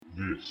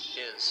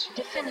is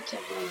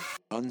definitively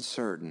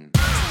uncertain.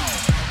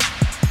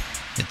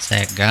 It's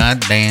that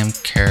goddamn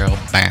Carol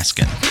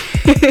Baskin.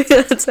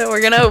 That's how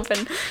we're gonna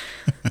open.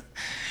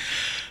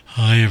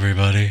 Hi,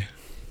 everybody.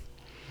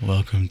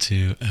 Welcome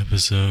to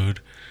episode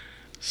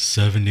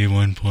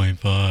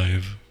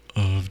 71.5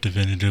 of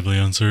Definitively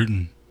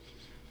Uncertain.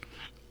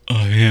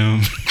 I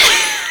am...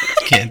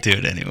 Can't do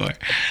it anymore.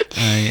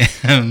 I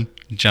am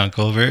John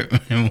Colbert,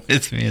 and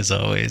with me, as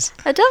always...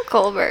 Adele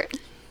Colbert.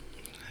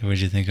 What'd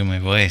you think of my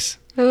voice?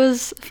 It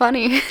was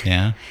funny.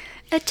 Yeah?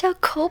 Adele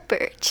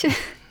Colbert.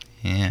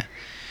 Yeah.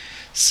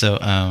 So,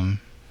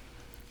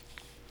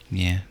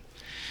 yeah.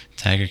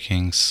 Tiger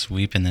King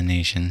sweeping the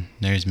nation.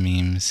 There's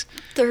memes.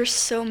 There's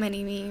so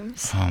many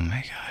memes. Oh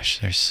my gosh,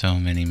 there's so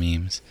many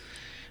memes.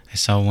 I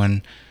saw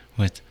one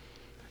with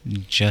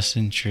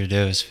Justin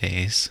Trudeau's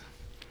face,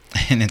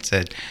 and it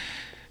said,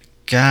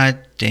 "God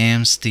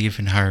damn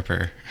Stephen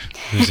Harper,"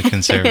 who's a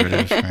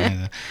conservative.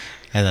 Right?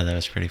 I thought that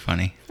was pretty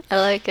funny. I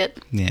like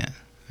it. Yeah.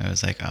 I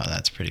was like, oh,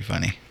 that's pretty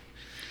funny.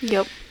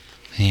 Yep.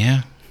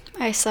 Yeah.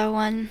 I saw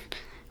one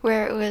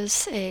where it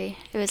was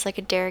like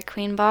a Dairy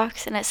Queen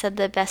box, and it said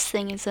the best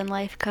things in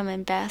life come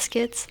in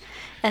baskets,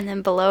 and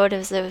then below it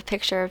was a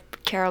picture of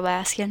Carol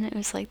Baskin. It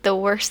was like the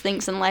worst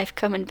things in life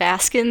come in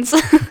baskins.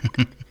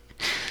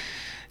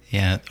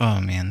 Yeah. Oh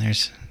man,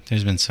 there's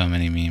been so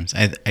many memes.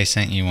 I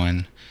sent you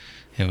one.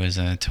 It was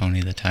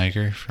Tony the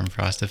Tiger from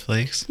Frosted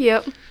Flakes.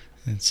 Yep.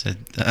 It said,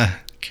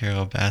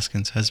 Carol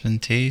Baskin's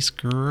husband tastes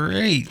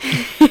great.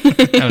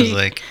 I was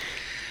like,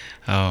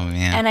 oh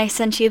man. And I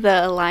sent you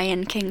the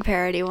Lion King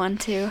parody one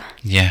too.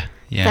 Yeah.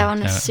 That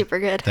one was super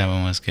good. That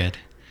one was good.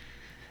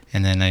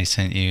 And then I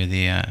sent you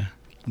the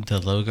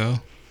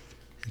logo.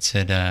 It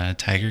said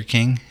Tiger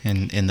King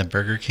in the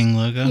Burger King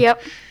logo.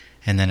 Yep.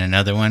 And then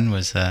another one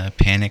was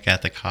Panic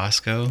at the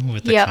Costco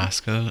with the Yep.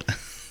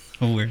 Costco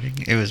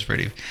wording. It was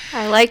pretty.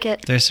 I like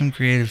it. There's some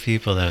creative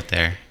people out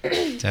there.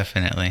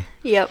 Definitely.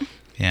 Yep.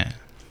 Yeah.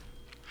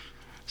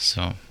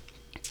 So,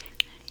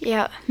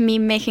 Yeah.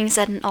 Meme making's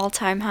at an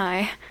all-time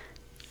high.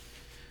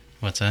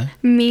 what's that?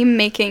 Meme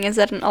making is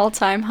at an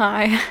all-time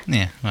high.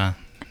 Yeah, well,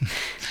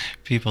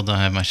 people don't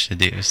have much to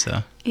do,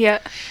 so. Yeah.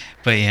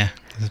 But yeah,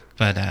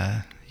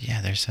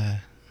 there's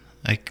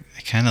I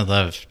kind of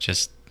love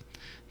just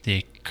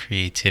the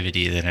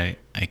creativity that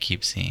I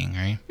keep seeing,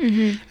 right?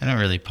 Mhm. I don't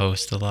really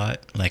post a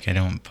lot. Like, I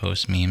don't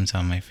post memes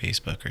on my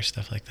Facebook or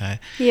stuff like that.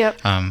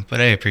 Yep.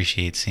 But I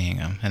appreciate seeing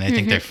them, and I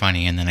think they're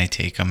funny, and then I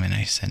take them and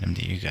I send them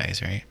to you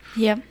guys, right?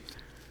 Yep.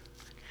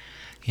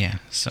 Yeah,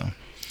 so.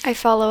 I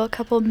follow a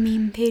couple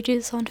meme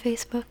pages on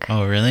Facebook.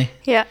 Oh, really?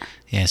 Yeah.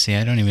 Yeah, see,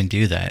 I don't even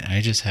do that.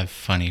 I just have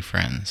funny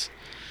friends.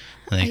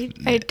 Like,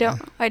 I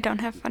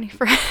don't have funny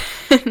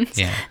friends.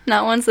 Yeah.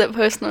 Not ones that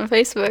post on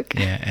Facebook.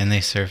 Yeah, and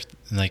they surf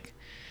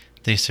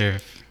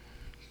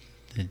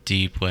the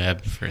deep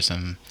web for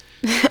some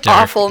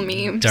Awful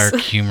memes. dark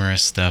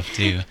humorous stuff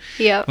too.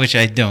 Yep. Which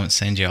I don't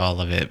send you all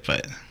of it,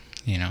 but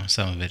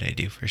some of it I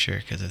do for sure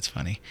because it's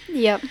funny.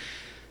 Yep.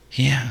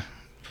 Yeah,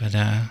 but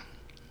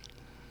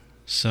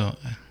so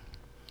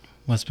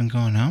what's been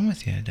going on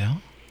with you,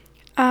 Adele?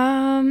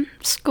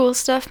 School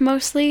stuff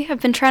mostly. I've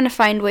been trying to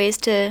find ways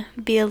to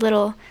be a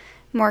little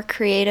more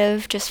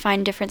creative, just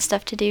find different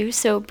stuff to do.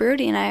 So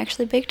Brody and I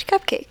actually baked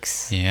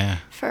cupcakes Yeah,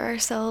 for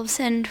ourselves,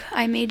 and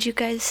I made you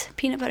guys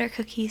peanut butter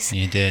cookies,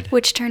 you did.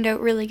 which turned out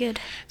really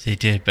good. They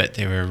did, but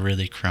they were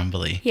really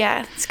crumbly.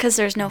 Yeah, it's because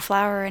there's no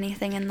flour or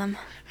anything in them.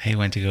 I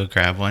went to go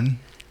grab one,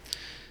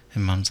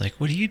 and Mom's like,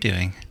 "What are you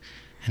doing?"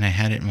 And I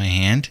had it in my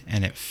hand,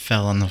 and it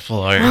fell on the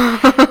floor.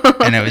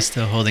 And I was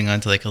still holding on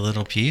to like a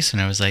little piece,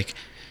 and I was like,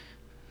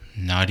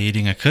 not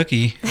eating a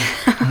cookie.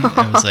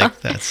 I was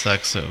like, that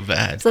sucks so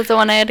bad. Is that the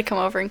one I had to come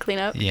over and clean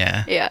up?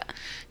 Yeah. Yeah.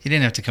 You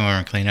didn't have to come over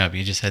and clean up.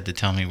 You just had to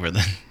tell me where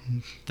the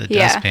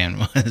Yeah. dustpan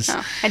was.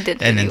 Oh, I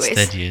did And anyways.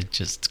 instead you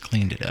just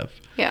cleaned it up.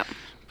 Yeah.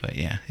 But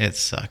yeah, it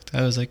sucked.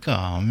 I was like,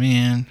 oh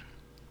man.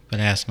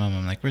 But I asked Mom,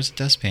 I'm like, where's the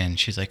dustpan?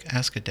 She's like,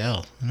 ask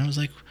Adele. And I was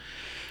like,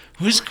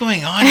 what's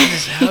going on in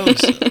this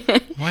house?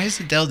 Why is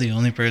Adele the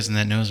only person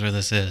that knows where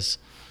this is?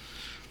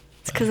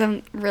 It's because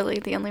I'm really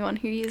the only one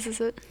who uses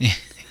it.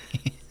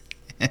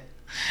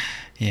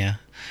 Yeah.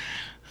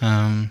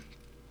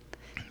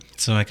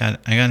 So I got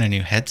a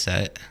new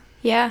headset.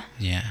 Yeah.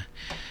 Yeah.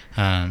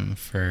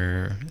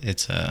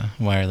 It's a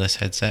wireless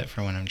headset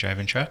for when I'm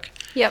driving truck.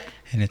 Yep.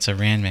 And it's a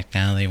Rand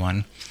McNally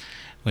one,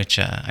 which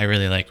I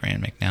really like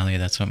Rand McNally.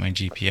 That's what my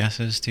GPS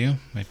is too,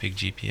 my big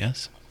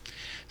GPS.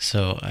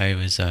 So I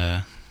was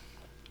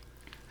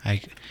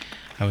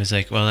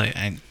like, well,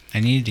 I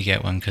needed to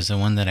get one because the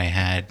one that I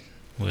had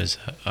was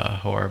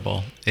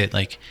horrible.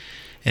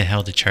 It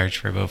held a charge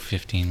for about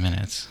 15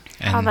 minutes.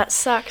 And, Oh, that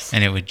sucks.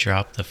 And it would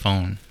drop the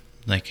phone,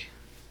 like,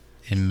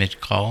 in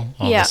mid-call.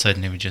 All Yeah. of a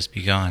sudden, it would just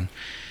be gone.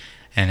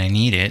 And I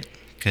need it,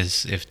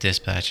 because if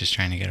dispatch is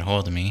trying to get a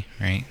hold of me,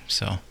 right?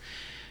 So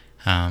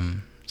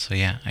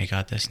yeah, I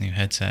got this new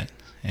headset.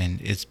 And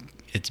it's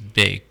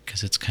big,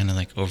 because it's kind of,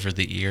 like, over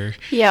the ear.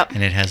 Yep.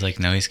 And it has, like,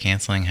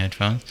 noise-canceling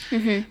headphones.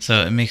 Mm-hmm.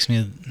 So it makes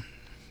me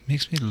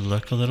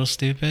look a little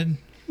stupid.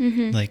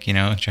 Mm-hmm. Like,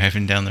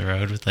 driving down the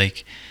road with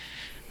like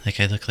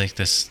I look like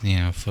this,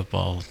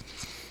 football.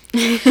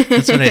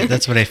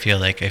 That's what I feel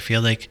like. I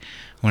feel like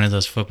one of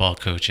those football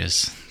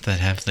coaches that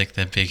have like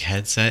the big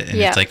headset and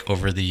it's like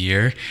over the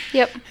ear.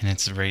 Yep. And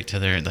it's right to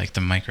their, like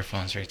the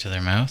microphone's right to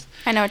their mouth.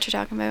 I know what you're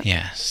talking about.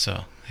 Yeah,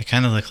 so I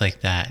kind of look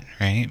like that,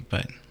 right?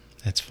 But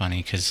that's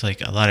funny because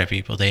like a lot of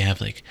people, they have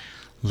like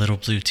little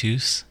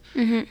Bluetooths,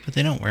 but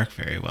they don't work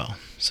very well.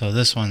 So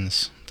this one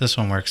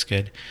works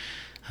good.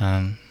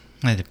 I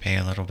had to pay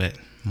a little bit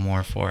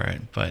more for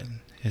it, but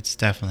it's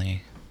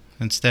definitely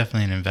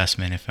an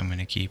investment if I'm going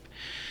to keep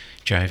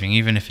driving,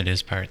 even if it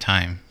is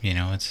part-time.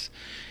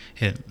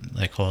 It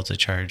like holds a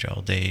charge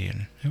all day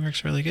and it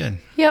works really good.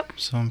 Yep.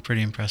 So I'm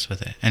pretty impressed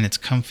with it, and it's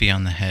comfy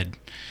on the head.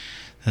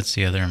 That's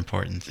the other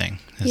important thing,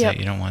 is that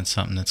you don't want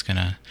something that's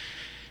gonna,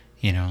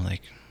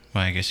 like,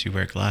 well, I guess you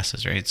wear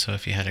glasses, right? So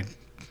if you had a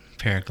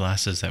pair of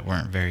glasses that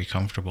weren't very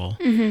comfortable,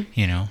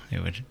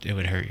 it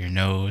would hurt your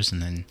nose,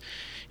 and then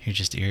you're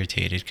just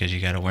irritated because you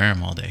got to wear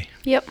them all day.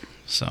 Yep.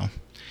 So,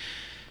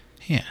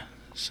 yeah.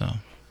 So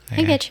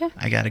I get you.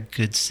 I got a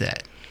good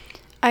set.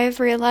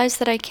 I've realized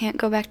that I can't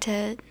go back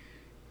to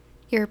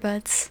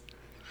earbuds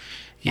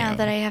now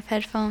that I have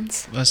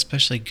headphones. Well,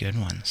 especially good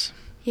ones.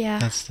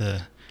 Yeah.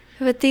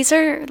 But these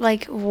are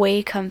like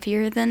way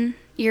comfier than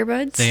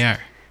earbuds. They are.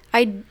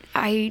 I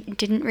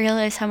didn't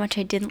realize how much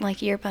I didn't like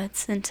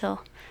earbuds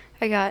until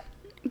I got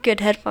good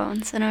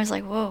headphones, and I was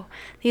like, whoa,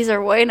 these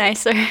are way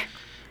nicer.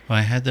 Well,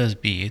 I had those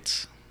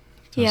Beats,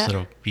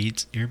 little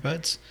Beats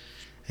earbuds,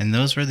 and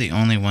those were the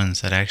only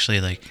ones that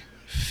actually like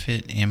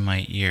fit in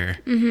my ear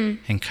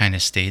and kind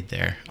of stayed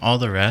there. All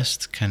the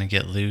rest kind of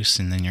get loose,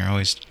 and then you're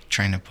always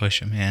trying to push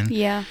them in.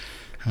 Yeah.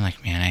 I'm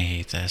like, man, I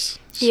hate this.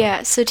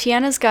 Yeah, so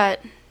Tiana's got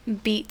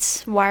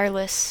Beats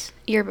wireless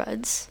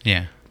earbuds.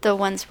 Yeah. The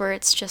ones where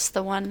it's just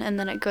the one and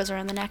then it goes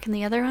around the neck and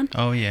the other one.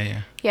 Oh,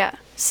 yeah. Yeah.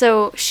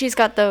 So she's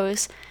got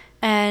those,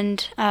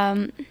 and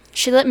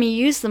she let me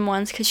use them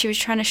once because she was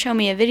trying to show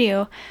me a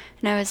video,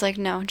 and I was like,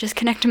 no, just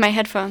connect to my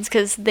headphones,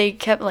 because they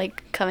kept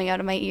like coming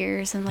out of my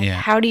ears, and like,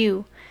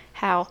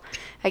 how?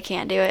 I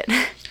can't do it.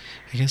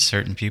 I guess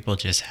certain people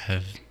just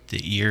have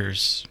the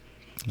ears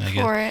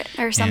for it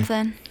or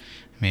something. Yeah.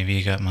 Maybe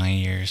you got my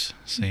ears,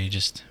 so you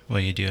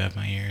do have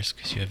my ears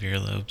because you have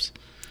earlobes.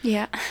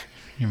 Yeah.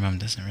 Your mom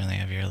doesn't really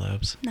have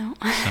earlobes. No.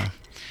 So,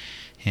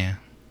 yeah.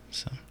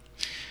 So,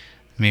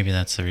 maybe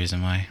that's the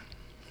reason why.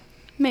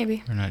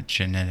 Maybe. We're not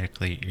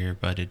genetically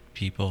earbudded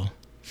people.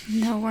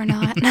 No, we're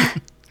not.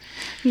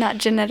 Not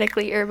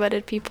genetically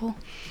earbudded people.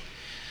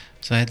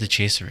 So I have to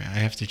chase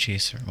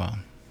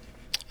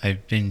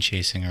I've been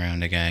chasing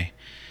around a guy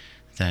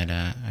that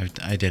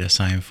I did a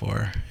sign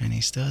for, and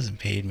he still hasn't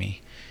paid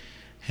me.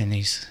 And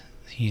he's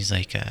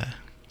like,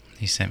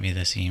 he sent me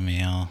this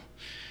email,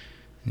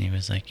 and he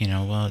was like, we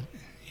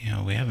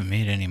haven't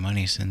made any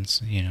money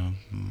since,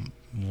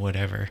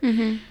 whatever.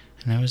 And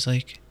I was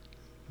like,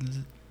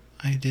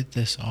 I did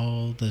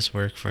all this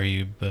work for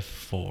you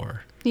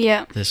before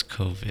this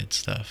COVID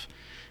stuff,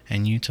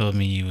 and you told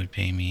me you would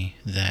pay me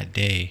that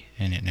day,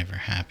 and it never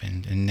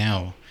happened. And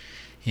now,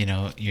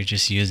 you're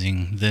just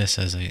using this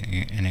as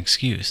an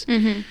excuse.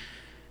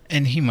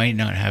 And he might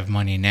not have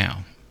money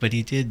now, but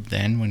he did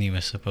then when he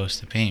was supposed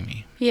to pay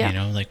me.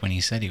 Like when he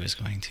said he was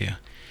going to.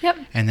 Yep.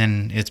 And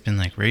then it's been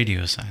like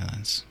radio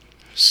silence.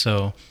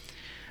 So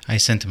I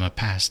sent him a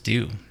past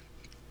due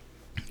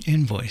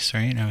invoice,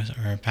 right?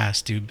 Or a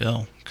past due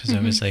bill, because I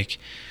was like,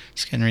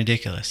 it's getting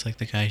ridiculous. Like,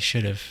 the guy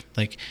should have,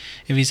 like,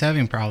 if he's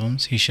having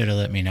problems, he should have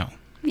let me know.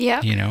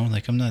 Yeah.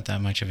 Like, I'm not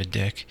that much of a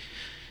dick.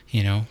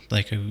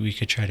 Like, we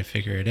could try to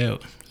figure it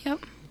out.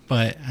 Yep.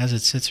 But as it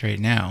sits right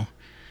now,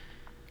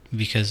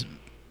 because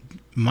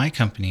my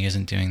company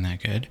isn't doing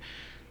that good,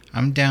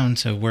 I'm down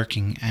to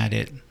working at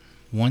it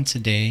once a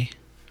day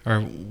or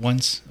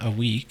once a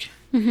week,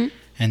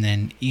 and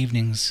then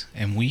evenings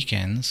and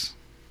weekends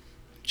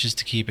just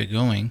to keep it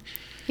going.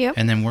 Yep.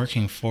 And then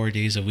working 4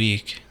 days a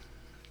week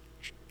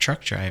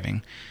truck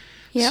driving.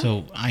 Yep.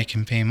 So I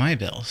can pay my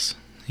bills,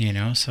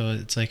 So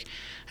it's like,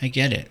 I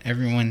get it.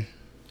 Everyone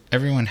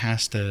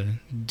has to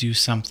do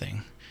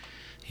something.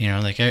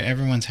 Like,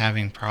 everyone's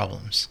having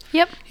problems.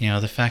 Yep.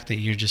 The fact that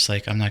you're just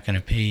like, I'm not going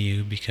to pay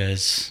you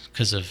because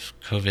of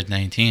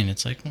COVID-19,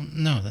 it's like, well,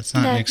 no, that's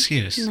not an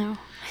excuse. No.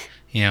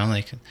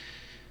 Like,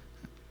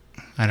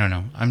 I don't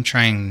know. I'm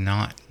trying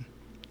not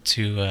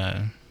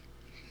to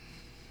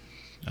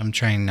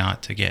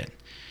get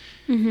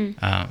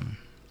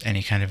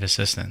any kind of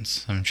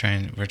assistance. We're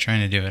trying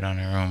to do it on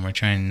our own. We're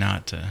trying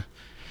not to,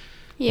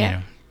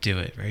 do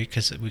it, right?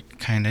 Because we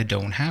kind of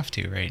don't have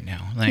to right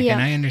now. Like,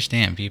 and I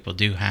understand people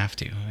do have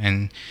to,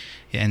 and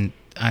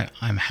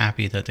I'm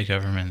happy that the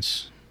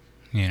government's,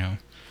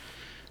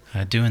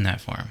 doing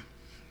that for them.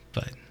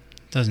 But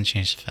it doesn't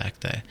change the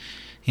fact that,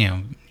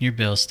 your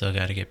bills still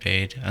got to get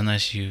paid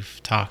unless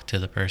you've talked to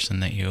the person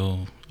that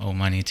you owe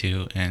money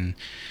to and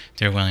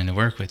they're willing to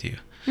work with you,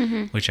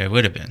 which I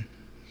would have been,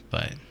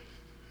 but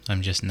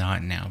I'm just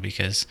not now,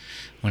 because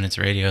when it's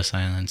radio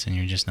silence and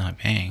you're just not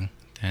paying,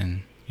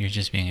 then you're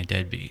just being a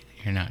deadbeat.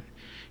 You're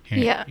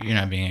Yeah. You're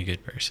not being a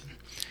good person.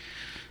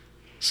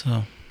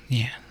 So,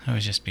 yeah, I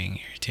was just being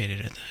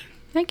irritated at that.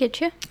 I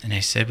get you. And I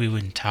said we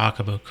wouldn't talk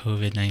about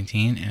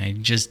COVID-19, and I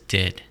just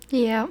did.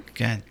 Yeah.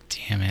 God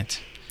damn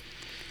it.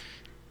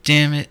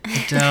 Damn it,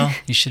 Adele.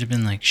 You should have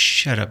been like,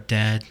 shut up,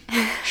 Dad.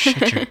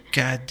 Shut your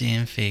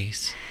goddamn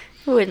face.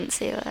 I wouldn't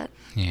say that.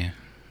 Yeah.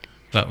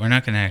 But we're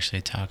not going to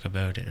actually talk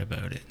about it.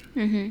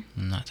 Mm-hmm.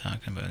 I'm not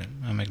talking about it.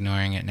 I'm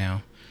ignoring it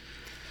now.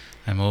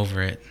 I'm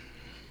over it.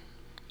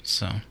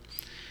 So,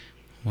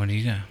 what do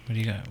you got? What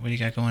do you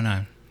got going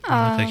on? You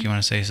look like you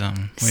want to say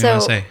something. What do you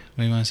want to say? What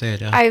do you want to say,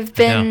 Adele? I've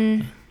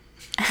been...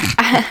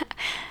 Adele.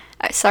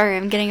 Sorry,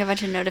 I'm getting a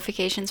bunch of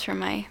notifications from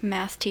my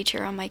math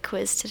teacher on my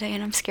quiz today,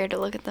 and I'm scared to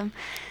look at them.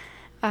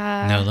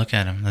 No, look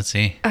at him. Let's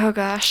see. Oh,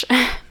 gosh.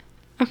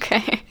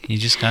 Okay. You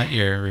just got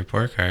your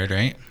report card,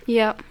 right?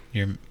 Yep.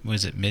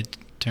 Was it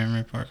midterm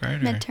report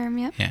card? Midterm,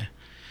 yep. Yeah.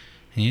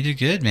 And you did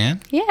good,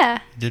 man. Yeah.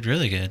 You did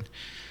really good.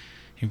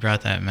 You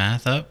brought that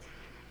math up.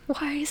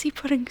 Why is he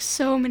putting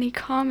so many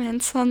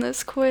comments on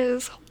this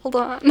quiz? Hold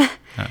on.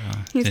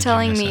 Uh-oh. He's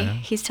telling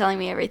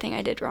me everything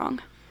I did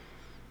wrong.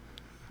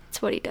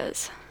 That's what he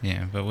does.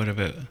 Yeah, but what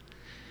about...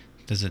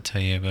 Does it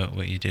tell you about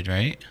what you did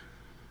right?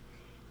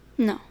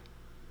 No.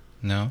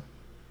 No?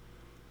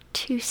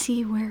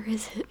 2C, where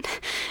is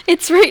it?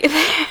 It's right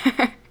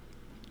there.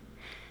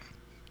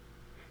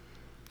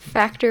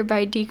 Factor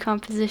by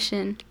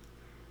decomposition.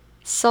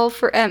 Solve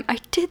for M. I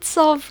did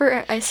solve for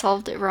M. I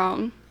solved it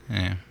wrong.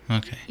 Yeah,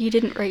 okay. You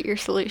didn't write your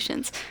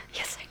solutions.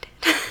 Yes, I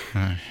did.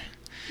 Alright.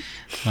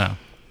 Well,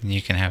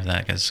 you can have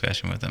that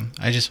discussion with him.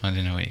 I just wanted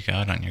to know what you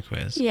got on your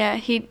quiz. Yeah,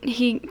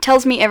 he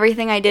tells me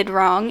everything I did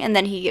wrong, and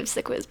then he gives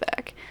the quiz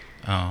back.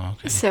 Oh,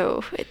 okay.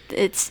 So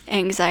it's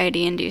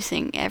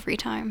anxiety-inducing every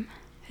time.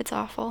 It's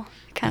awful.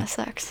 It kind of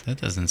sucks.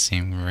 That doesn't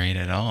seem right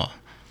at all.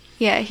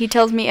 Yeah, he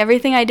tells me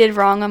everything I did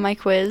wrong on my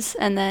quiz,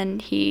 and then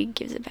he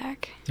gives it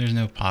back. There's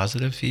no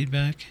positive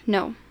feedback?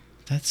 No.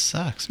 That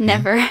sucks, man.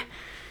 Never.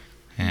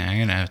 Yeah, I'm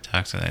going to have to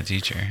talk to that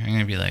teacher. I'm going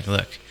to be like,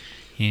 look,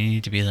 you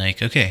need to be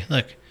like, okay,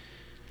 look,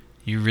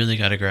 you really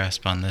got a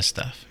grasp on this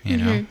stuff, you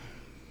know?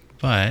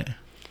 But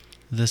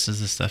this is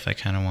the stuff I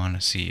kind of want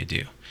to see you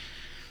do.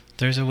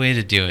 There's a way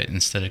to do it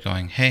instead of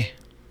going, hey,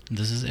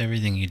 this is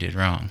everything you did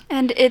wrong.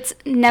 And it's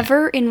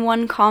never in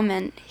one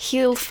comment.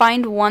 He'll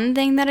find one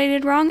thing that I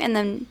did wrong and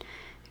then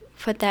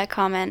put that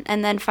comment,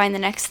 and then find the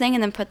next thing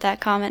and then put that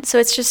comment. So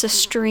it's just a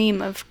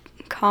stream of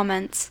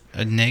comments.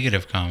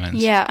 Negative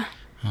comments? Yeah.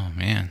 Oh,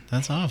 man,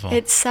 that's awful.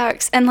 It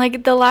sucks. And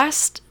like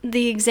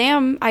the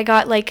exam, I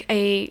got like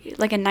a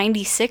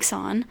 96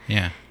 on.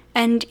 Yeah.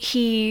 And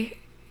he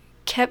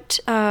kept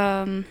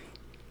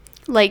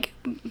like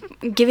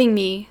giving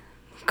me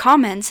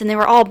comments, and they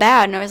were all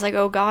bad, and I was like,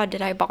 oh god,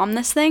 did I bomb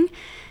this thing?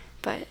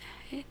 But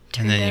it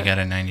turned and then out, you got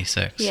a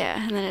 96.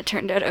 yeah, and then it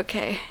turned out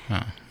okay.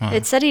 Oh, well.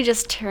 It said he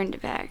just turned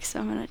it back, so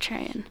I'm gonna try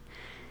and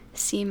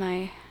see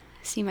my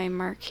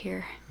mark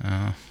here.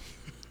 Oh.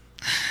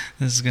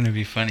 This is gonna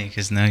be funny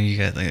because now you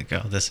got like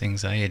all this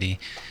anxiety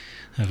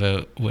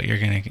about what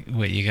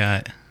you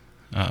got.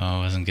 Uh-oh,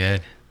 it wasn't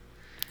good.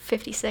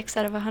 56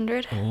 out of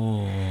 100.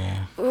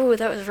 Oh. Ooh,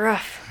 that was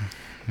rough.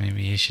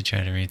 Maybe you should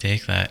try to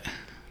retake that.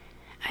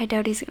 I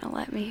doubt he's gonna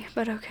let me,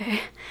 but okay.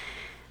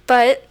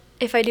 But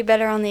if I do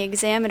better on the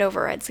exam, it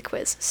overrides the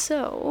quiz.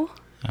 So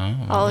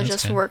I'll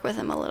just work with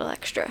him a little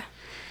extra.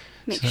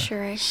 Make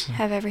sure I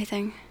have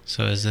everything.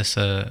 So is this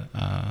a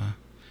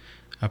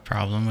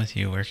problem with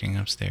you working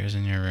upstairs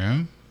in your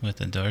room with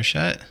the door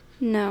shut?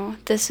 No,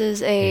 this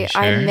is You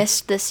sure? I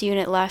missed this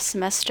unit last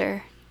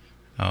semester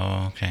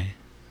Oh, okay.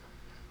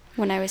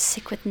 when I was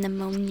sick with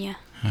pneumonia.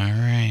 All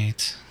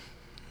right.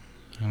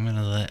 I'm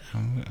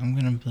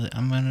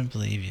gonna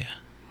believe you.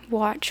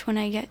 Watch when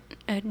I get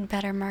a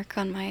better mark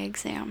on my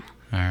exam.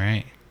 All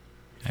right.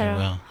 I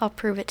will. I'll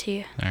prove it to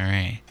you. All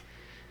right.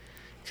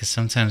 Because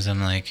sometimes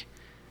I'm like,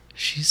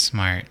 she's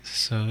smart,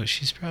 so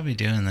she's probably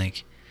doing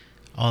like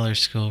all her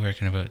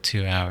schoolwork in about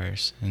 2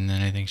 hours, and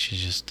then I think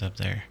she's just up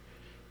there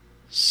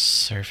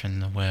surfing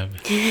the web,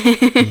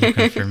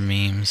 looking for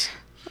memes,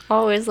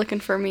 Always looking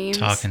for memes.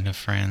 talking to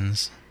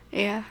friends.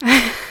 Yeah.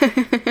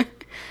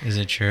 Is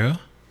it true?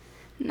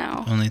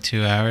 No. Only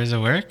 2 hours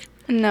of work?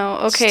 No.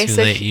 Okay. It's too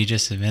So late. You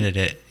just admitted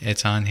it.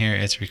 It's on here.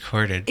 It's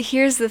recorded.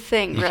 here's the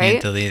thing, You right?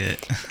 can't delete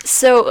it.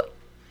 So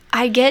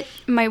I get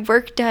my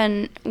work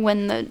done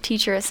when the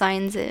teacher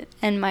assigns it,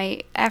 and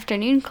my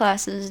afternoon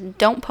classes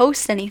don't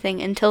post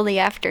anything until the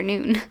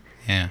afternoon.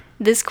 Yeah.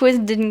 This quiz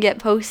didn't get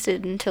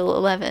posted until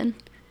 11.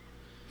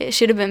 It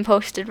should have been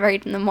posted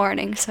right in the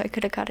morning, so I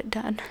could have got it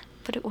done,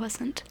 but it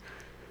wasn't.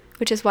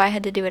 Which is why I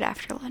had to do it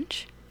after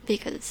lunch,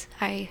 because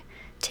I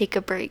take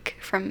a break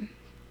from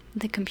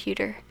the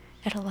computer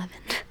at 11.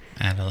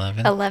 At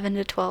 11? 11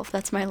 to 12,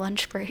 that's my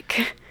lunch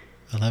break.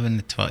 11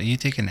 to 12. You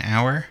take an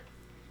hour?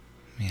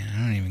 Man, I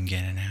don't even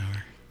get an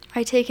hour.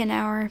 I take an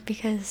hour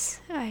because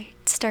I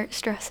start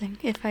stressing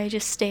if I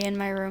just stay in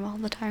my room all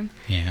the time.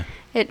 Yeah.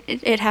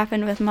 It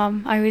happened with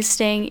Mom. I was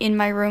staying in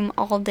my room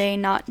all day,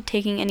 not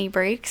taking any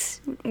breaks,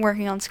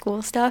 working on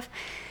school stuff.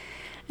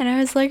 And I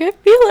was like, I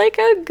feel like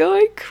I'm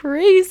going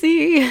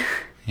crazy.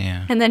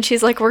 Yeah. And then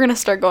she's like, we're going to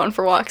start going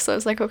for walks. So I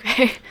was like,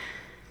 okay.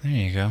 There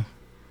you go.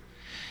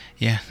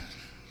 Yeah.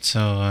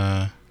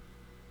 So,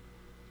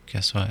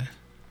 guess what?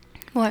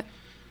 What?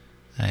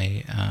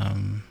 I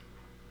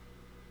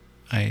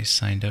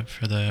signed up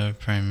for the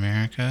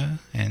Primerica,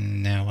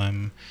 and now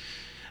I'm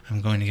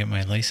going to get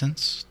my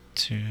license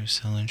to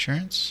sell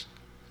insurance,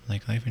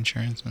 like life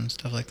insurance and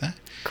stuff like that.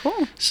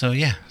 Cool. So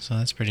yeah, so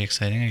that's pretty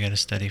exciting. I got to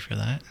study for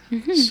that.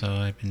 Mm-hmm. So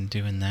I've been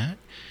doing that,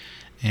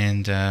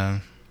 and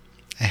I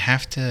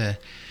have to.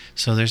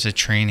 So there's a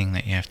training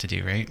that you have to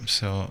do, right?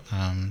 So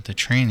the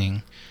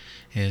training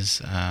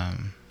is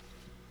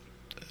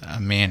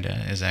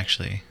Amanda is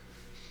actually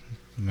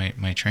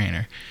my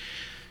trainer.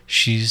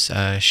 She's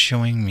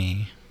showing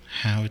me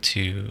how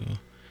to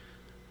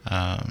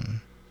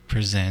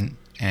present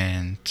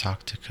and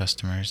talk to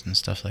customers and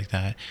stuff like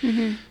that.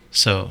 Mm-hmm.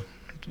 So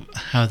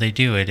how they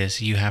do it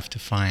is you have to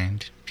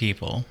find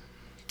people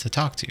to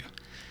talk to.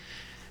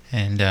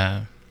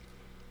 And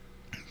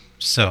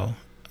so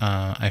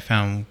I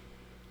found,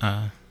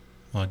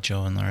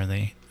 Joe and Laura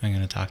Lee. I'm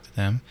going to talk to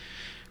them,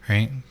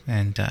 right?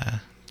 And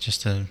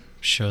just to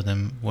show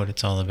them what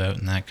it's all about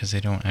and that, because they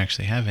don't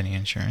actually have any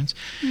insurance.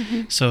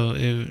 Mm-hmm. So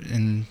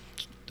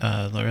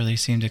Laura Lee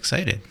seemed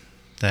excited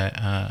that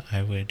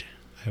I would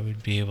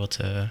be able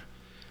to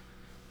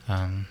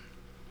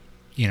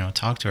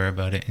talk to her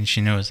about it, and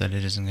she knows that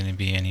it isn't going to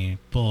be any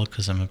bull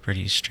because I'm a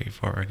pretty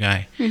straightforward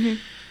guy. Mm-hmm.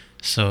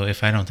 So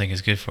if I don't think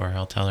it's good for her,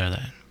 I'll tell her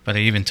that. But I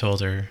even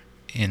told her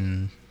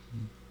when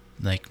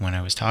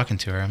I was talking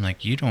to her, I'm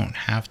like, you don't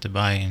have to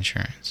buy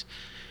insurance.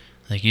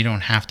 Like, you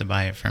don't have to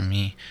buy it from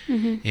me.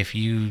 Mm-hmm. If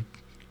you,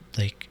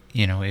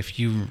 if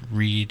you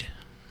read,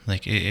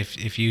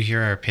 if you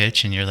hear our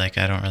pitch and you're like,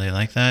 I don't really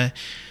like that,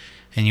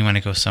 and you want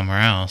to go somewhere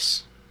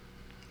else,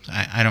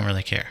 I don't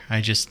really care.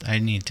 I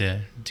need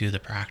to do the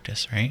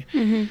practice, right?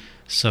 Mm-hmm.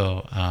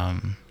 So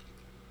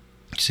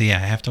yeah,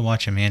 I have to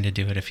watch Amanda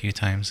do it a few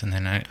times, and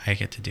then I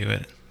get to do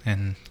it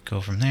and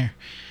go from there,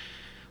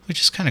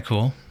 which is kind of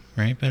cool,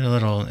 right? But I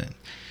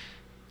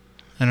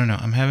don't know.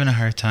 I'm having a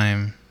hard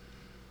time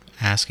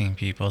asking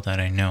people that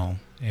I know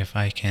if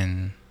I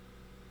can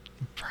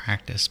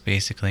practice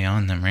basically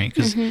on them, right?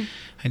 Because Mm-hmm.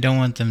 I don't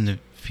want them to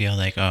feel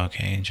like, oh,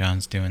 okay,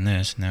 John's doing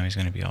this, now he's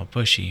going to be all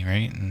pushy,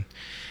 right? And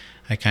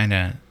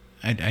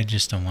I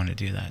just don't want to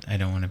do that. I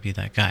don't want to be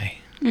that guy.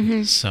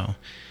 Mm-hmm. So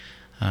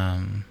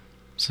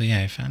yeah,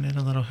 I found it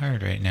a little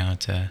hard right now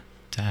to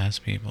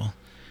ask people.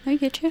 I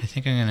get you. I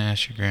think I'm going to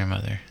ask your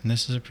grandmother, and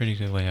this is a pretty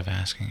good way of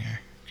asking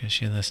her because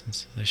she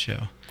listens to the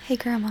show. Hey,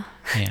 Grandma.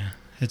 Yeah,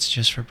 it's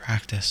just for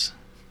practice.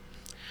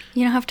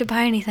 You don't have to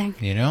buy anything.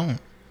 You don't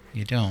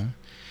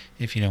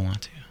if you don't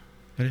want to.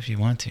 But if you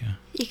want to,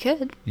 You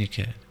could. you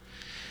could.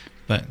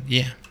 But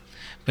yeah,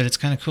 but it's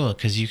kind of cool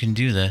because you can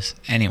do this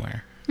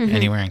anywhere. Mm-hmm.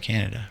 Anywhere in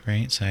Canada,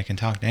 right? So I can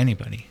talk to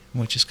anybody,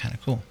 which is kind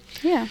of cool.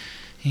 Yeah.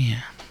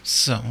 Yeah.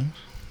 So,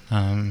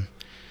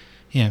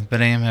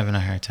 but I am having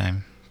a hard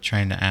time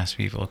trying to ask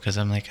people because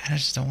I'm like, I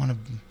just don't want to.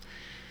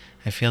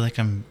 I feel like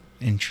I'm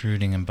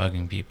intruding and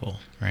bugging people,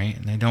 right?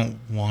 And I don't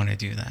want to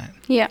do that.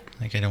 Yeah.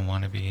 Like, I don't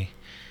want to be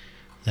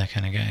that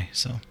kind of guy.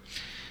 So,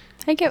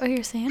 I get what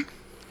you're saying.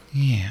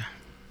 yeah.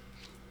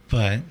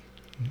 But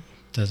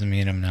doesn't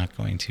mean I'm not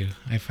going to.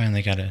 I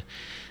finally gotta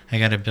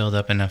build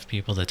up enough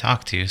people to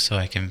talk to so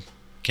I can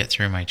get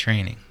through my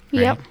training.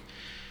 Right? Yep.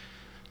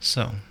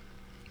 So,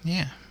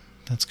 yeah,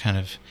 that's kind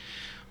of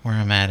where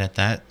I'm at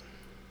that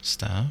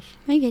stuff.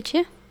 I get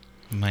you.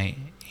 My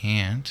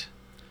aunt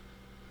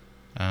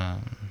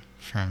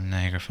from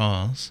Niagara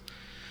Falls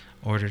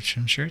ordered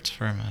some shirts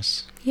from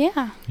us.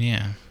 Yeah.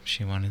 Yeah,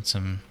 she wanted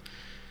some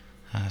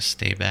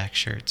stay back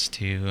shirts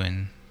too,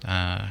 and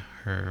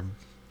her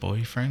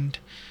boyfriend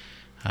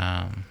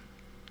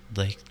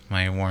liked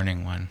my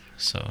warning one,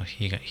 so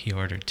he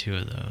ordered 2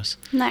 of those.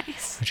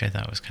 Nice. Which I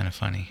thought was kind of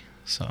funny.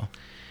 So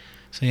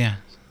yeah,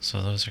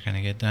 so those are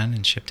gonna get done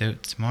and shipped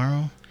out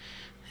tomorrow,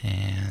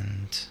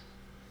 and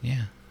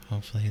yeah,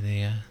 hopefully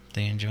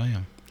they enjoy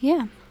them.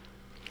 Yeah.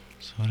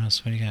 So what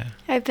else? What do you got?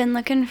 I've been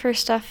looking for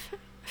stuff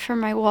for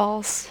my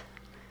walls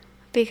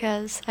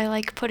because I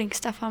like putting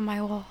stuff on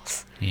my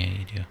walls. Yeah,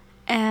 you do.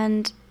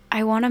 And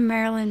I want a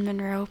Marilyn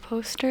Monroe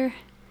poster.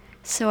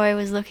 So I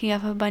was looking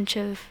up a bunch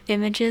of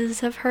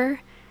images of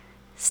her,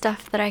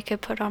 stuff that I could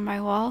put on my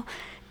wall,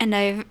 and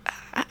I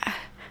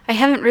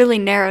haven't really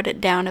narrowed it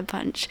down a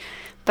bunch,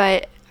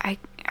 but I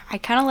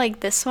kind of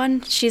like this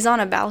one. She's on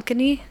a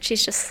balcony.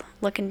 She's just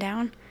looking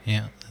down.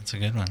 Yeah, that's a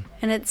good one.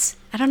 And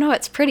I don't know,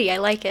 it's pretty. I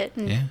like it.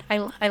 And Yeah.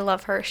 I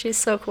love her. She's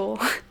so cool.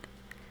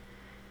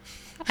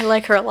 I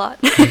like her a lot.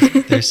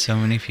 There's so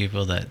many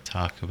people that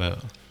talk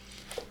about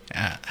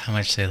how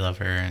much they love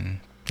her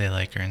and they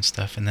like her and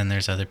stuff, and then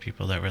there's other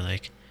people that were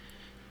like,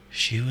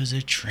 she was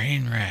a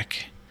train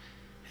wreck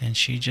and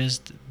she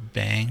just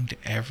banged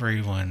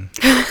everyone.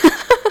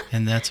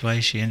 And that's why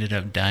she ended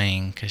up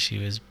dying, because she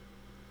was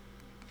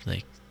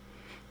like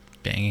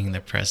banging the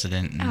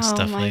president and Oh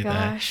stuff my like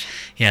gosh.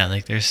 that. Yeah,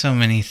 like there's so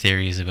many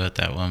theories about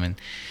that woman.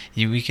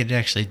 We could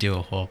actually do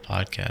a whole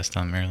podcast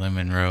on Marilyn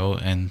Monroe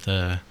and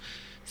the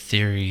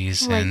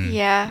theories Like,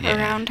 and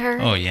around her.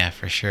 Oh yeah,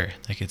 for sure.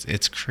 Like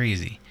it's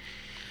crazy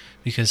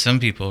because some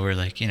people were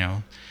like,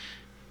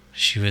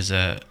 she was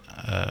a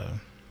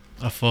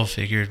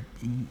full-figured,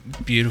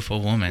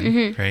 beautiful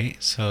woman, right?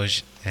 So,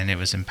 and it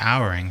was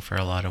empowering for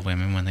a lot of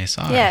women when they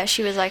saw her. Yeah,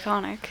 she was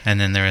iconic.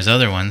 And then there was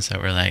other ones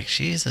that were like,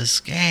 she's a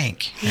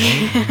skank,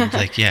 right? And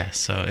like, yeah,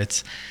 so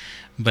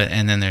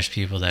and then there's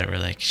people that were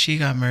like, she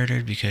got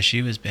murdered because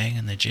she was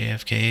banging the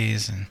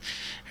JFKs and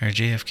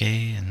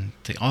JFK and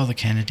all the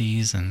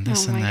Kennedys and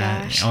this Oh and my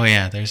that. gosh. Oh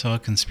yeah, there's all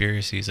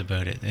conspiracies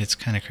about it. It's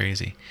kind of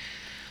crazy.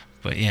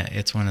 But yeah,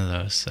 it's one of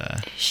those.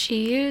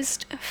 She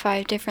used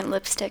 5 different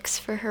lipsticks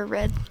for her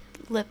red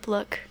lip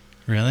look.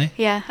 Really?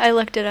 Yeah, I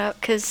looked it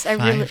up because I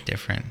 5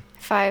 different.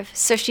 5.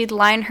 So she'd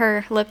line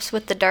her lips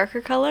with the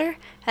darker color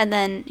and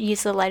then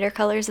use the lighter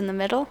colors in the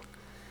middle,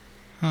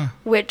 Huh.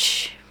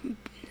 which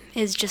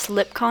is just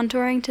lip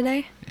contouring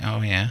today.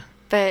 Oh yeah.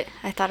 But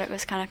I thought it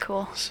was kind of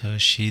cool. So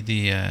is she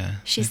the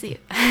She's the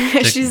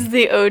she's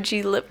the OG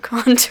lip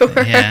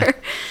contourer. Yeah.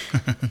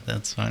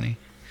 That's funny.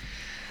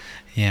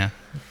 Yeah.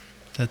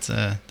 That's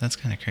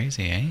kind of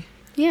crazy, eh?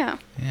 Yeah.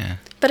 Yeah.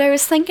 But I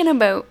was thinking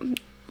about,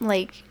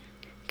 like,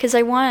 because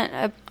I want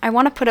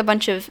to put a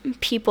bunch of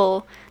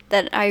people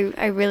that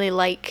I really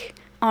like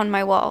on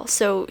my wall.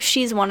 So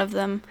she's one of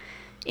them.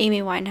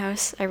 Amy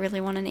Winehouse. I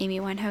really want an Amy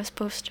Winehouse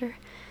poster.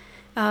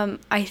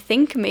 I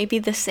think maybe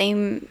the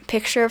same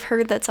picture of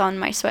her that's on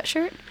my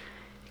sweatshirt,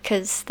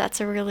 because that's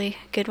a really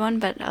good one,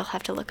 but I'll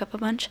have to look up a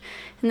bunch.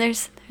 And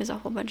there's a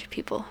whole bunch of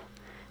people.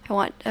 I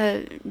want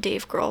a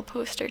Dave Grohl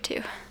poster,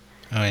 too.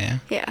 Oh yeah.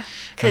 Yeah,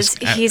 because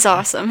he's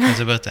awesome. I was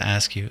about to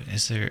ask you,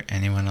 is there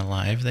anyone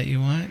alive that you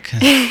want?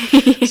 'Cause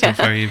Yeah. so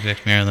far you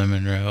picked Marilyn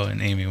Monroe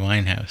and Amy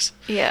Winehouse.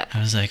 Yeah. I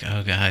was like,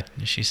 oh God,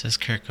 she says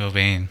Kurt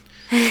Cobain.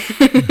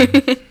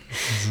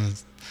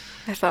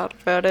 I thought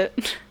about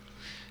it.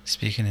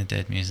 Speaking of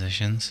dead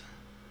musicians,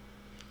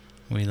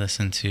 we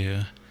listened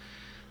to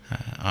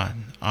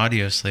an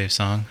Audio Slave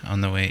song on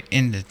the way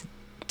into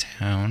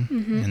town,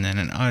 and then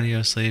an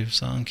Audio Slave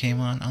song came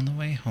on the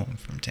way home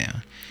from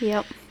town.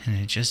 Yep. And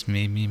it just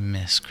made me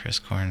miss Chris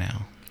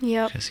Cornell.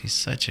 Yep. Because he's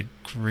such a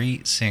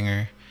great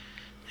singer,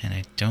 and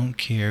I don't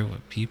care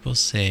what people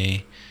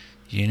say.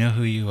 You know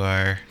who you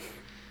are.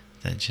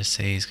 That just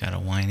say he's got a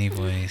whiny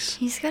voice.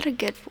 He's got a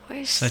good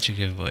voice. Such a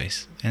good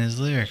voice. And his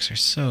lyrics are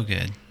so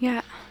good.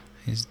 Yeah.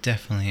 He's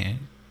definitely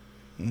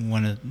I'm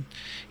not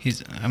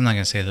going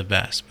to say the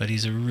best, but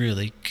he's a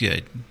really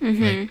good,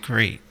 like,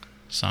 great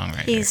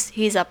songwriter.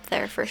 He's up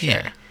there for sure.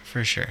 Yeah,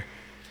 for sure.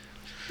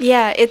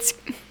 Yeah,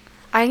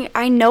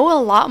 I know a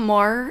lot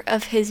more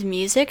of his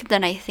music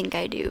than I think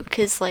I do,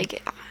 because,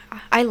 like,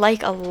 I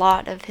like a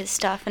lot of his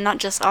stuff, and not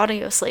just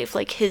Audio Slave,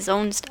 like his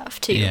own stuff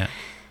too. Yeah.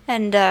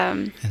 And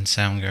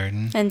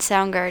Soundgarden. And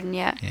Soundgarden,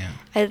 yeah. Yeah.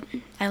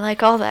 I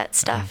like all that And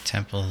stuff.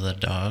 Temple of the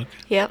Dog.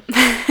 Yep.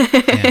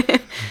 Yeah,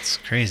 it's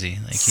crazy.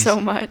 Like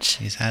so much.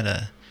 He had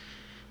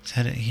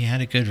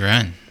a good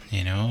run,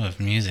 of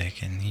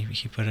music, and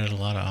he put out a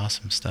lot of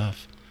awesome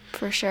stuff.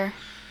 For sure.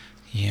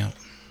 Yep.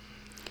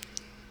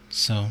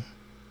 So,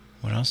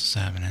 what else is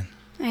happening?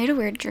 I had a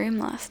weird dream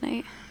last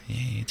night.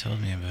 Yeah, you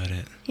told me about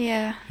it.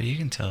 Yeah. But you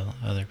can tell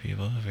other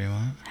people if you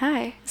want.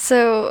 Hi.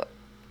 So,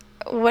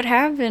 what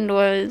happened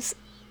was,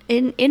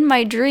 in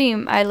my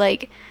dream, I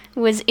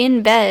was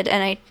in bed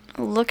and I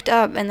looked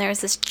up and there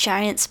was this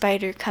giant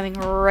spider coming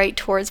right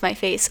towards my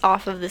face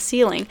off of the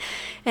ceiling,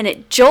 and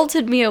it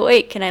jolted me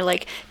awake, and I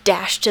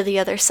dashed to the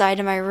other side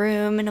of my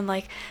room, and I'm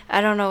like,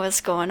 I don't know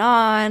what's going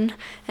on,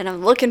 and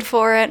I'm looking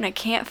for it and I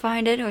can't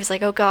find it. I was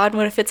like, oh God,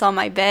 what if it's on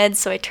my bed?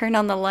 So I turned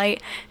on the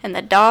light and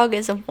the dog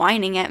is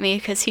whining at me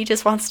because he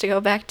just wants to go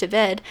back to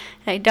bed,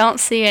 and I don't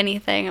see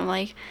anything. I'm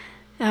like,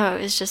 oh,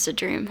 it was just a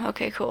dream.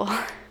 Okay, cool.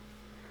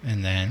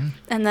 And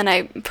then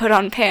I put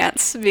on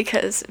pants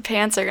because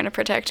pants are going to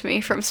protect me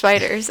from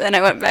spiders, and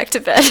I went back to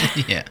bed.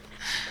 Yeah.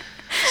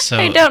 So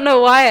I don't know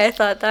why I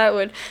thought that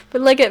would,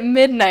 but at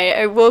midnight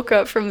I woke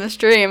up from this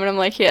dream and I'm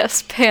like,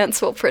 yes,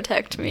 pants will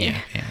protect me.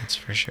 Yeah, pants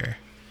for sure.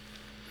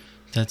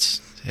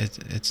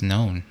 It's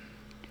known.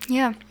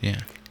 Yeah. Yeah.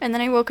 And then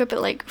I woke up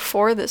at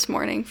 4 this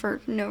morning for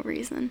no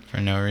reason.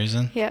 For no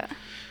reason? Yeah.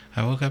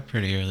 I woke up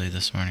pretty early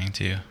this morning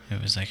too. It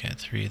was at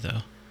 3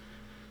 though.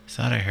 I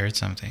thought I heard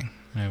something.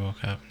 I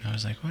woke up and I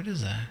was like, what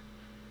is that?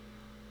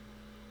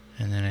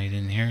 And then I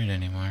didn't hear it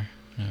anymore.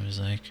 And I was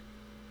like,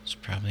 it's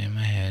probably in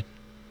my head.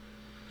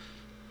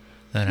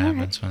 That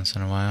happens once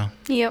in a while.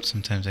 Yep.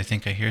 Sometimes I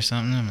think I hear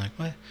something. I'm like,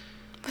 what?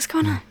 What's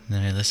going on? And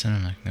then I listen.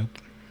 I'm like, nope,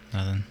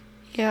 nothing.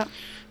 Yep.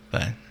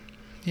 But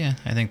yeah,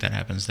 I think that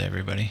happens to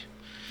everybody.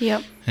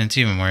 Yep. And it's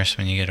even worse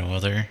when you get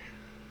older.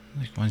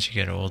 Once you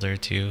get older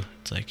too,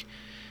 it's like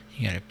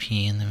you gotta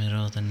pee in the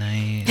middle of the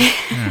night.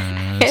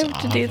 I I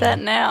have to do that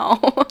now.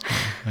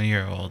 Well,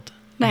 you're old.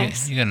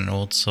 Nice. You got an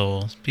old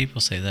soul.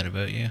 People say that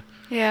about you.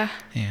 Yeah.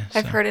 Yeah.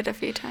 I've heard it a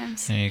few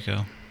times. There you go.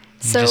 You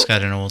So- just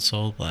got an old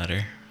soul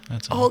bladder.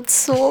 That's all. Old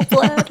soul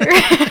bladder.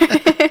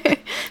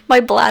 My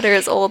bladder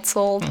is old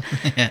souled.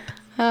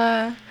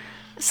 Yeah.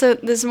 So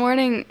this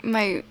morning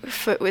my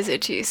foot was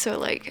itchy, so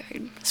like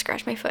I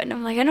scratched my foot and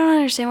I'm like, I don't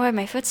understand why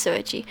my foot's so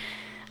itchy.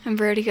 And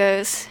Brody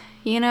goes,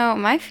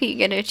 my feet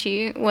get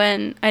itchy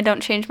when I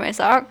don't change my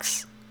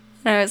socks.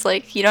 And I was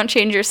like, you don't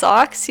change your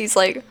socks? He's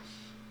like,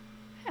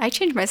 I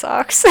change my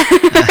socks.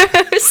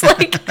 I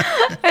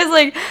was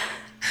like,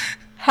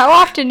 how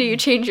often do you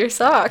change your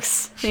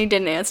socks? And he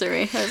didn't answer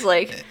me. I was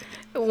like,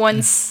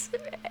 once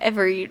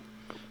every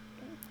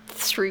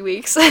 3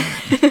 weeks,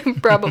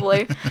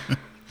 probably.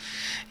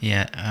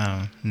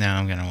 Yeah, now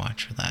I'm going to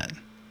watch for that.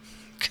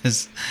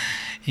 Because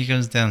he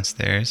goes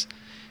downstairs,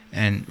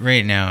 and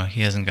right now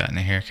he hasn't gotten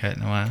a haircut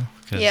in a while.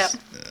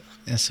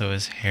 So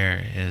his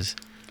hair is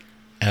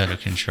out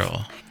of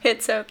control.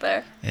 It's out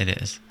there. It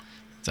is.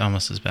 It's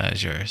almost as bad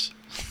as yours.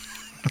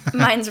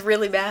 Mine's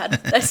really bad,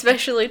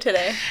 especially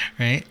today.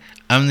 Right?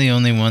 I'm the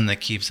only one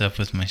that keeps up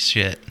with my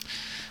shit.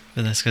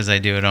 But that's because I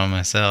do it all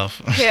myself.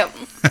 Yep.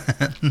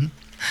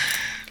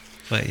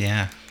 But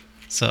yeah.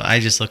 So I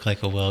just look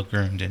like a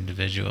well-groomed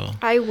individual.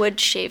 I would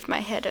shave my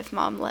head if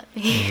Mom let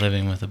me.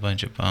 Living with a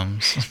bunch of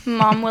bums.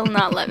 Mom will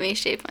not let me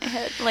shave my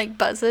head. Like,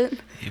 buzz it.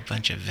 You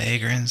bunch of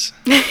vagrants.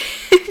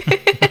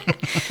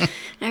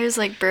 I was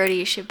like, Brody,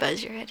 you should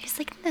buzz your head. He's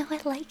like, no, I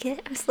like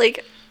it. I was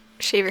like,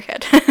 shave your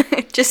head.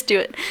 Just do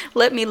it.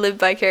 Let me live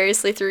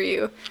vicariously through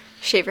you.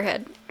 Shave your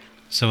head.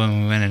 So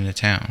when we went into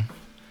town,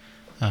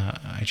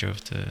 we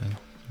drove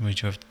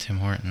to Tim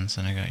Hortons,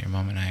 and I got your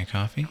mom and I a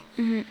coffee.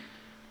 Mm-hmm.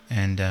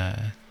 And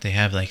they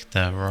have like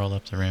the roll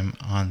up the rim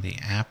on the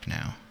app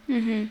now.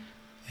 Mm-hmm.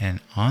 And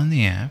on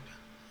the app,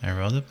 I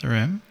rolled up the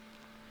rim,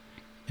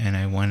 and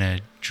I won a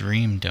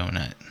dream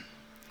donut.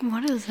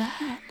 What is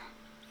that?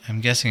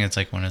 I'm guessing it's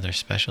like one of their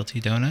specialty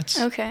donuts.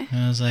 Okay.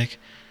 And I was like,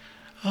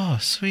 oh,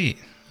 sweet.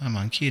 I'm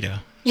on keto.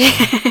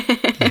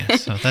 Yeah,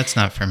 so that's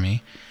not for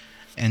me.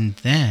 And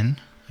then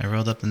I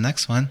rolled up the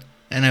next one,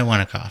 and I won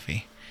a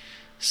coffee.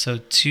 So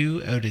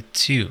 2 out of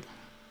 2.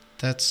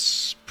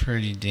 That's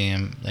pretty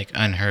damn, like,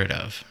 unheard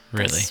of,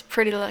 really. That's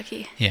pretty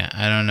lucky. Yeah,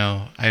 I don't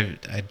know.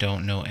 I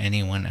don't know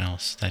anyone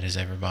else that has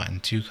ever bought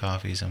 2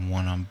 coffees and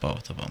won on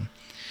both of them.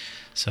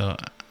 So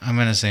I'm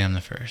going to say I'm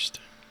the first.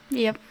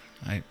 Yep.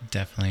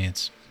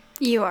 It's...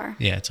 You are.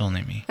 Yeah, it's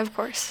only me. Of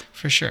course.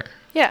 For sure.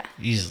 Yeah.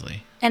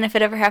 Easily. And if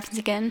it ever happens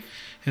again?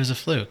 It was a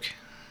fluke.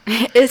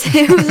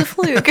 It was a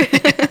fluke.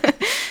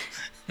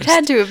 It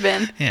had to have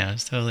been. Yeah, it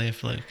was totally a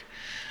fluke.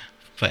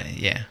 But,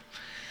 yeah.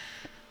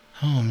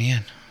 Oh,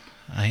 man.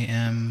 I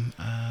am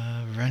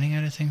running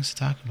out of things to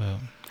talk about.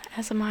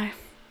 As am I.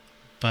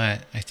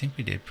 But I think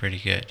we did pretty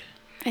good.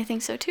 I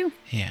think so, too.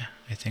 Yeah,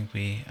 I think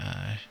we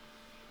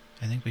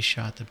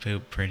shot the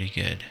poop pretty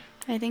good.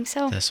 I think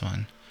so. This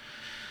one.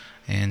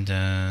 And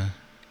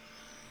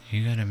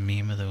you got a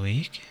meme of the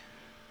week?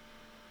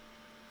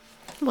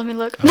 Let me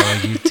look.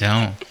 Oh, you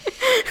don't.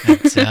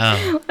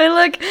 Adele. I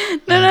look.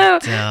 No,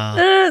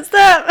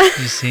 stop.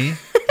 You see?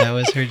 That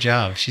was her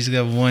job. She's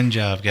got one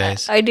job,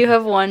 guys. I do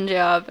have one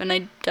job, and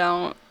I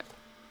don't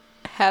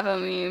have a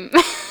meme.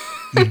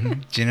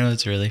 Mm-hmm. Do you know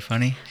what's really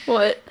funny?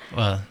 What?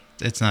 Well,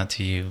 it's not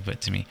to you,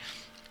 but to me.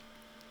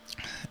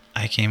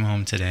 I came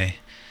home today,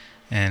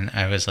 and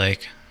I was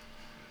like,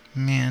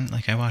 man,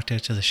 like I walked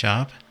out to the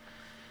shop,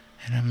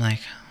 and I'm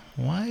like,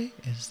 why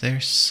is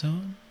there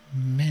so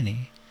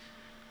many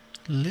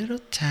little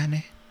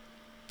tiny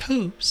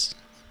poops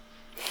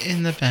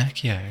in the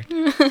backyard?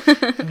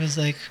 I was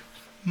like,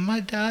 my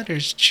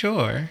daughter's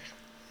chore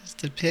is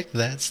to pick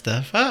that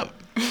stuff up.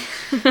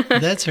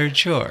 That's her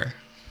chore.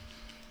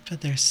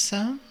 But there's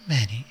so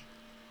many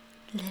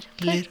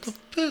little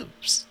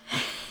poops.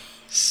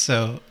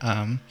 So,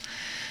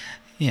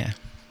 yeah.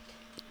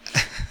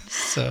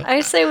 So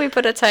I say we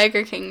put a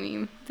Tiger King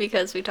meme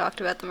because we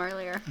talked about them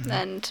earlier,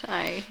 and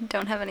I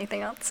don't have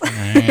anything else. All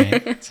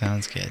right,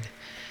 sounds good.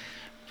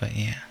 But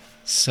yeah,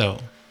 so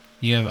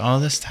you have all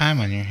this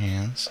time on your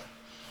hands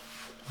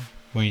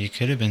where you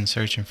could have been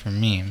searching for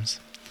memes,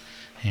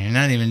 and you're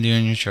not even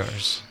doing your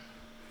chores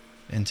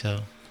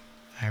until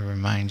I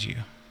remind you.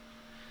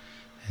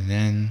 And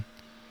then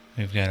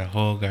we've got a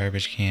whole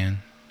garbage can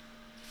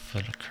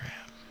full of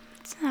crap.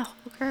 It's not a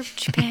whole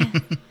garbage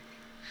pan.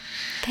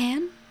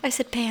 Pan? I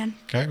said pan.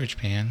 Garbage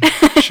pan.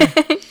 Sure.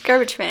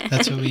 Garbage pan.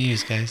 That's what we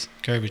use, guys.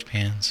 Garbage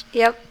pans.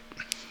 Yep.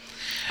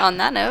 On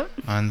that note.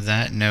 On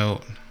that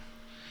note,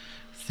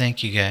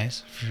 thank you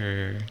guys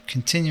for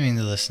continuing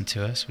to listen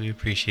to us. We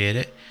appreciate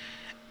it.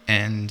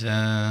 And,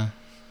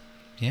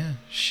 yeah,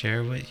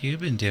 share what you've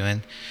been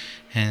doing.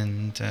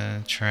 And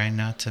try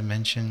not to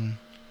mention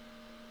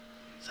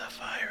the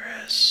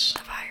virus.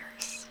 The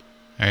virus.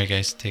 All right,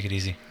 guys, take it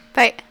easy.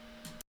 Bye.